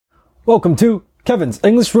Welcome to Kevin's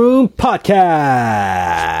English Room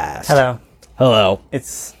Podcast. Hello. Hello.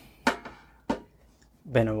 It's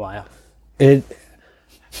been a while. It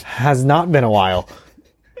has not been a while.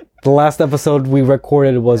 The last episode we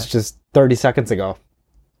recorded was just 30 seconds ago.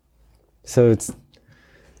 So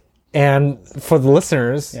and for the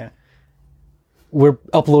listeners, we're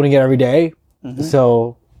uploading it every day. Mm-hmm.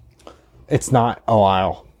 So it's not a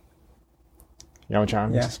while.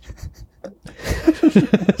 Yama-chan? Yeah.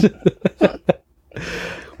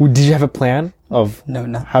 Did you have a plan of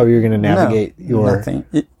how you're going to navigate your... Nothing.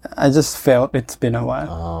 I just felt it's been a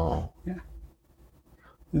while. Oh. Yeah.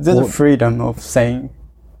 There's a freedom of saying...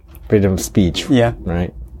 Freedom of speech. Yeah.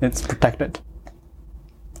 Right? It's protected.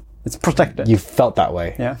 It's protected. You felt that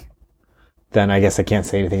way. Yeah. Then I guess I can't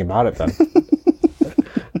say anything about it then.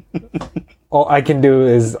 All I can do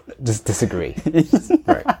is just disagree.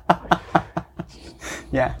 Right.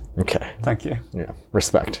 Yeah. Okay. Thank you. Yeah.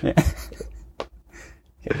 Respect. Yeah.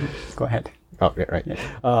 Okay, go ahead. Oh, yeah, right.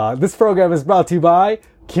 Yeah. This program is brought to you by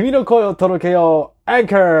Kimi no Koi o Torokeo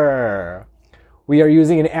Anchor. We are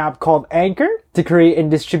using an app called Anchor to create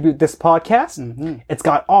and distribute this podcast. Mm-hmm. It's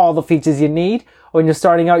got all the features you need when you're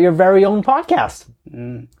starting out your very own podcast.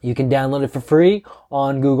 Mm. You can download it for free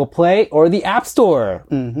on Google Play or the App Store.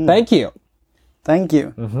 Mm-hmm. Thank you. Thank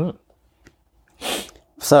you. Mm-hmm.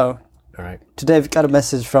 So, all right. Today we've got a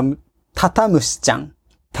message from Tatamushi-chan.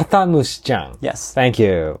 Tatamushi-chan. Yes. Thank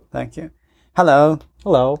you. Thank you. Hello.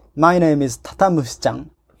 Hello. My name is Tatamushi-chan.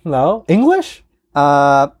 Hello. English?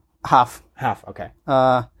 Half. Half, okay.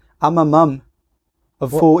 I'm a mum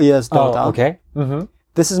of 4 years daughter. Oh, okay. Mm-hmm.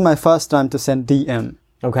 This is my first time to send DM.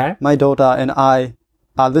 Okay. My daughter and I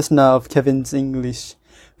are listener of Kevin's English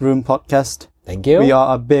Room Podcast. Thank you. We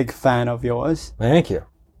are a big fan of yours. Thank you.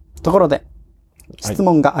 ところで、質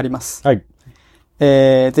問があります。はい。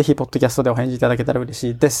ぜひ、ポッドキャストでお返事いただけたら嬉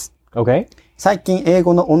しいです。Okay. 最近、英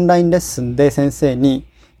語のオンラインレッスンで先生に、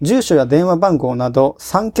住所や電話番号など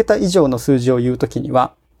3桁以上の数字を言うときに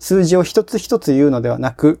は、数字を一つ一つ言うのでは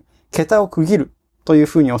なく、桁を区切るという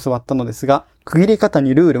ふうに教わったのですが、区切り方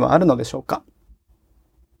にルールはあるのでしょうか？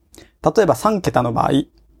例えば3桁の場合、1、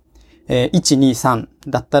2、3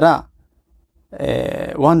だったら、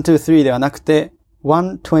1、2、3ではなくて、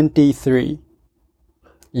123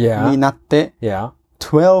になって、12、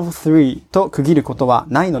3と区切ることは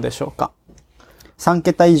ないのでしょうか？3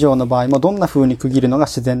桁以上の場合もどんな風に区切るのが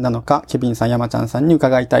自然なのか、ケビンさん、ヤマちゃんさんに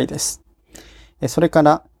伺いたいです。それか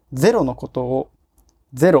ら、0のことを、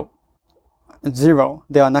0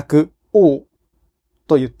ではなく、O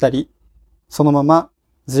と言ったり、そのまま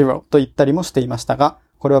0と言ったりもしていましたが、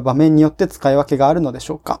これは場面によって使い分けがあるので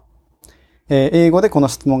しょうか？英語でこの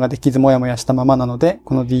質問ができずもやもやしたままなので、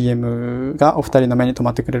この DM がお二人の目に留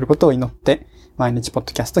まってくれることを祈って、毎日ポッ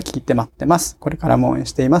ドキャスト聞いて待ってます。これからも応援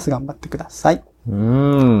しています。頑張ってください。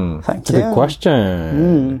That's a good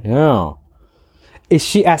question. Yeah. Is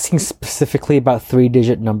she asking specifically about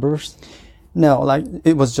 3-digit numbers? No, like,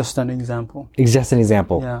 it was just an example. It's just an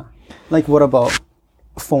example. Yeah. Like, what about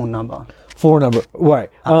phone number? Phone number, right.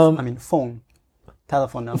 Phone.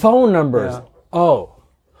 Telephone number. Phone numbers. Yeah. Oh.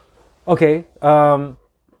 Okay.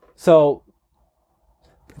 So,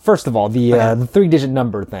 first of all, the 3-digit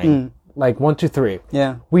number thing, like 1, 2, 3.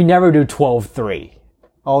 Yeah. We never do 12, 3.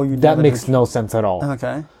 Oh, you That makes no sense at all.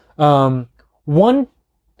 Okay.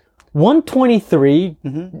 123.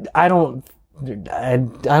 I don't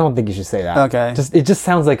think you should say that. Okay. It just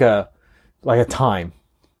sounds like a time.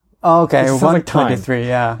 Oh, okay. 123.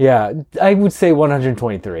 Yeah. Yeah. I would say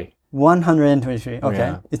 123. 123. Okay.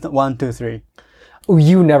 Yeah. It's not 1, 2, 3. Oh,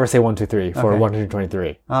 you never say 1, 2, 3 for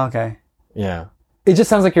 123. Okay. Yeah. It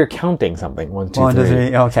just sounds like you're counting something. 1, 2, 3. 1, 2,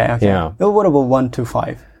 3. Okay. Yeah. Well, what about 1, 2,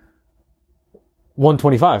 5?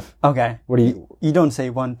 125. Okay. What do you... You don't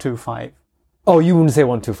say 1, 2, 5. Oh, you wouldn't say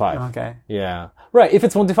 1, 2, 5. Okay. Yeah. Right. If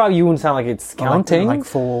it's 1, 2, 5, you wouldn't sound like it's counting. Like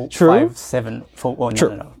 4, True. 5, 7, 4, oh,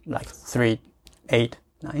 True. No. Like 3, 8,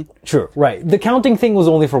 9. True. Right. The counting thing was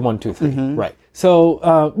only for 1, 2, 3. Right. So,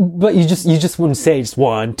 but you just wouldn't say just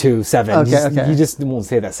 1, 2, 7. Okay. You just won't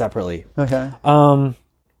say that separately. Okay.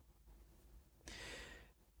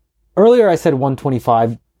 Earlier I said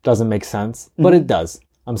 125 doesn't make sense, but it does.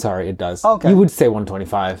 I'm sorry, it does. Okay. You would say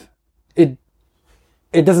 125. It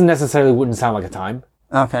doesn't necessarily wouldn't sound like a time.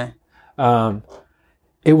 Okay.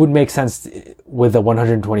 It would make sense with the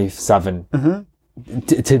 127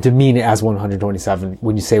 to mean it as 127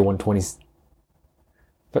 when you say 120.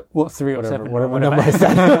 But what 3 or 7? Whatever number I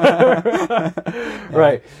said.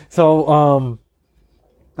 Right. So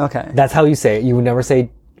okay. That's how you say it. You would never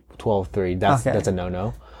say 12-3. That's a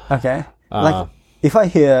no-no. Okay. Like if I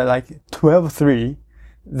hear like 12-3,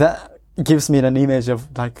 that gives me an image of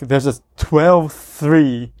like there's a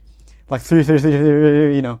 12-3, like 3,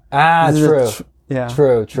 you know. True. Yeah.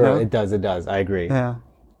 True. You know? It does. I agree. Yeah.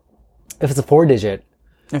 If it's a 4-digit,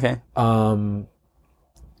 Okay.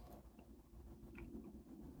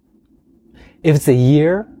 if it's a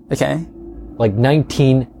year, Okay. like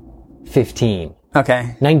 1915,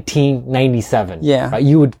 Okay. 1997. Yeah. Right?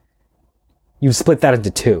 You split that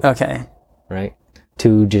into 2, Okay. right?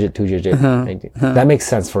 2-digit. 19. That makes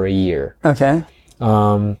sense for a year. Okay.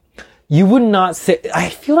 You would not say, I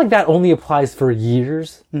feel like that only applies for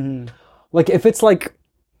years. Mm-hmm. Like if it's like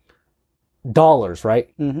dollars, right?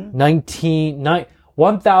 Mm-hmm.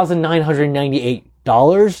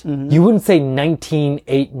 $1,998. You wouldn't say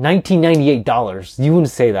 $1998. You wouldn't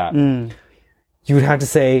say that. You would have to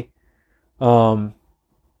say,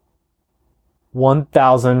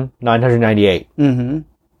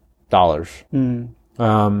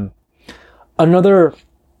 $1,998. Another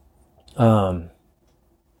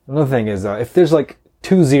thing is, if there's like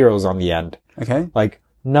 2 zeros on the end, Okay. like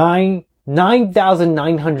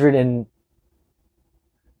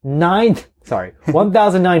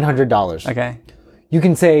 $1,900. Okay. You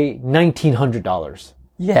can say $1,900.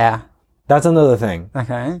 Yeah. That's another thing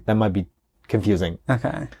Okay. that might be confusing.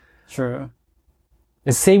 Okay. True.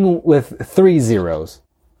 The same with 3 zeros.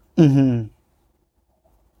 Mm-hmm.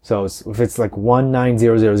 So if it's like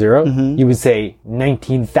 19000, you would say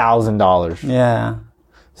 $19,000. Yeah.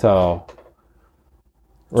 So,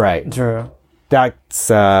 right. True. That's,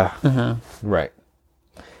 right.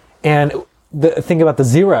 And the thing about the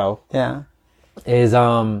 0 Yeah. is,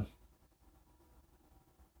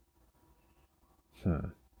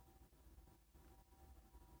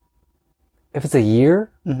 if it's a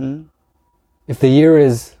year, if the year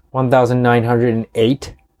is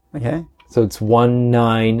 1908, Okay. so it's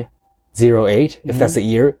 1908, if that's a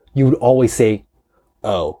year, you would always say,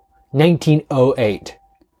 1908.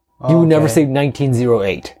 You would never say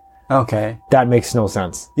 1908. Okay. That makes no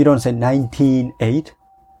sense. You don't say 1908?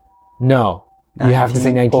 No. You have to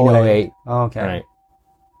say 1908. Okay.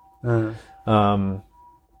 Right.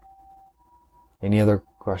 Any other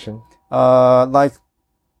question? Well,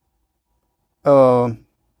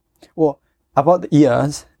 about the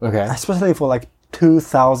years, Okay. especially for like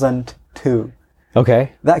 2002.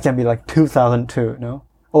 Okay. That can be like 2002, no?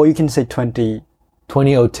 Or you can say 2002.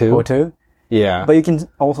 2002. Yeah. But you can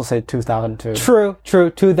also say 2002. True.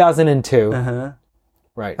 2002. Uh-huh.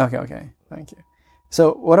 Right. Okay. Thank you.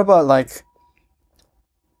 So what about like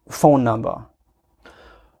phone number?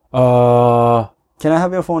 Can I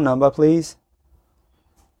have your phone number, please?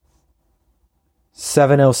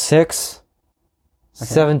 706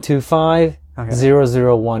 725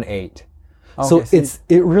 0018. So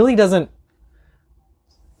it really doesn't,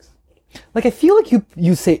 like, I feel like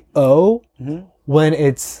you say O when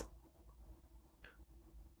it's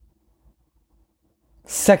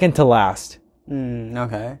second to last.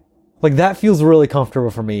 Okay. Like, that feels really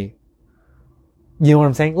comfortable for me. You know what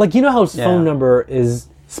I'm saying? Like, you know how phone number is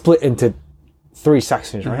split into 3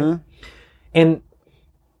 sections, right? And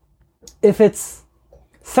if it's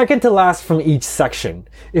second to last from each section,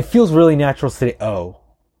 it feels really natural to say O.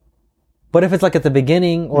 But if it's like at the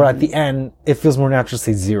beginning or at the end, it feels more natural to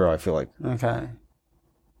say 0, I feel like. Okay.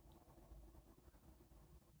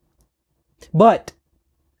 But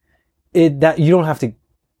that you don't have to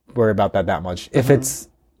worry about that much.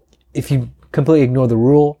 If you completely ignore the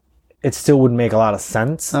rule, it still would make a lot of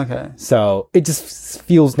sense. Okay. So it just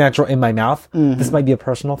feels natural in my mouth. This might be a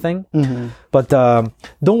personal thing, but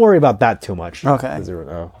don't worry about that too much. Okay.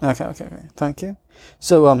 Okay. Thank you.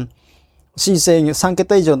 So she's saying 3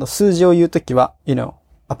桁以上の数字を言うときは、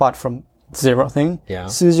apart from zero thing,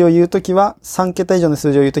 数字を言うときは、3桁以上の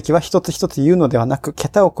数字を言うときは、一つ一つ言うのではなく、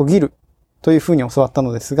桁を区切るというふうに教わった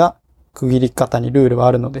のですが、区切り方にルールは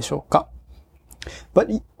あるのでしょうか？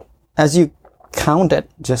 But as you counted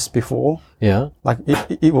just before, like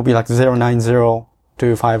it will be like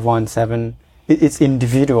 0902517. It's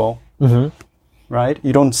individual, right?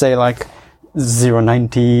 You don't say like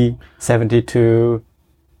 090, 72,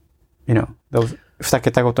 those 2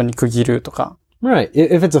桁ごとに区切るとか。 Right.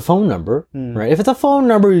 If it's a phone number, right? If it's a phone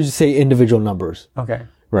number, you just say individual numbers. Okay.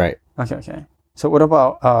 Right. Okay. So what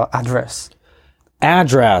about address?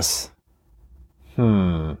 Address.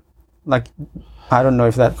 Like, I don't know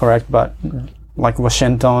if that's correct, but like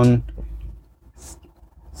Washington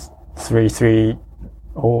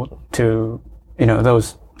 3302,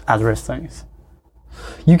 those address things.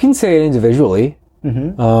 You can say it individually.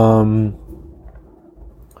 You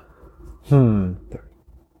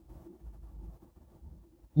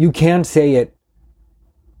can say it.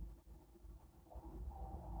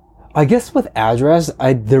 I guess with address,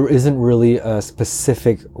 there isn't really a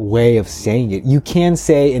specific way of saying it. You can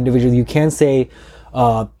say individually. You can say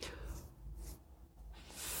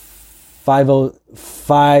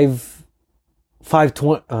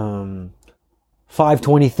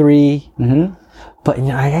 523. But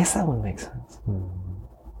I guess that wouldn't make sense.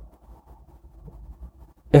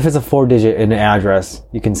 If it's a 4-digit in an address,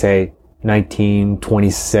 you can say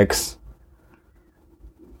 1926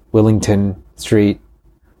 Wellington Street.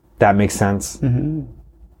 That makes sense. If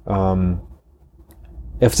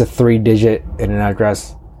it's a 3-digit in an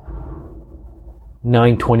address,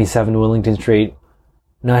 927 Wellington Street,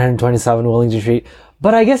 927 Wellington Street.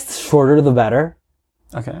 But I guess the shorter the better.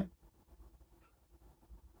 Okay.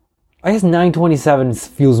 I guess 927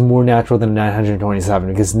 feels more natural than 927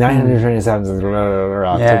 because 927 is too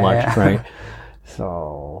much, right?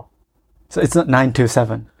 So it's not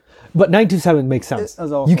 927. But 927 makes sense.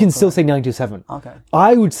 You can still say 927. Okay.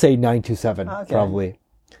 I would say 927 probably.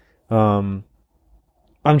 I'm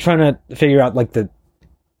trying to figure out like the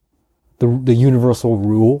universal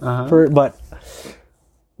rule for it, but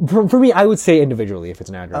for me, I would say individually if it's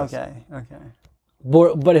an address. Okay.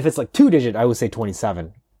 But if it's like 2-digit, I would say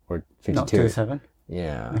 27 or 52. Not 27.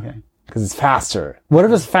 Yeah. Okay. Because it's faster.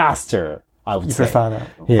 Whatever's faster, I would say. You prefer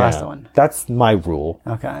the faster one. That's my rule.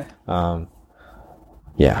 Okay.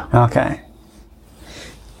 Yeah. Okay.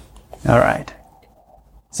 All right.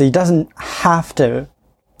 So it doesn't have to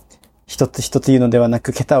一つ一つ言うのではな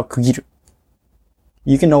く桁を区切る。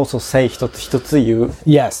You can also say 一つ一つ言う。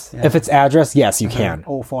Yes. If it's address, yes, you can.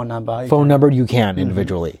 Or phone number. Phone number, you can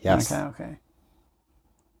individually. Yes. Okay.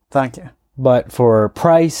 Thank you. But for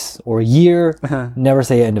price or year, never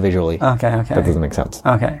say it individually. Okay. That doesn't make sense.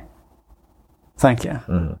 Okay. Thank you.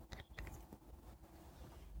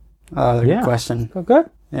 Good question. Good.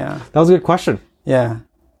 Yeah. That was a good question. Yeah.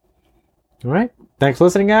 All right. Thanks for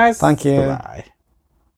listening, guys. Thank you. Bye-bye.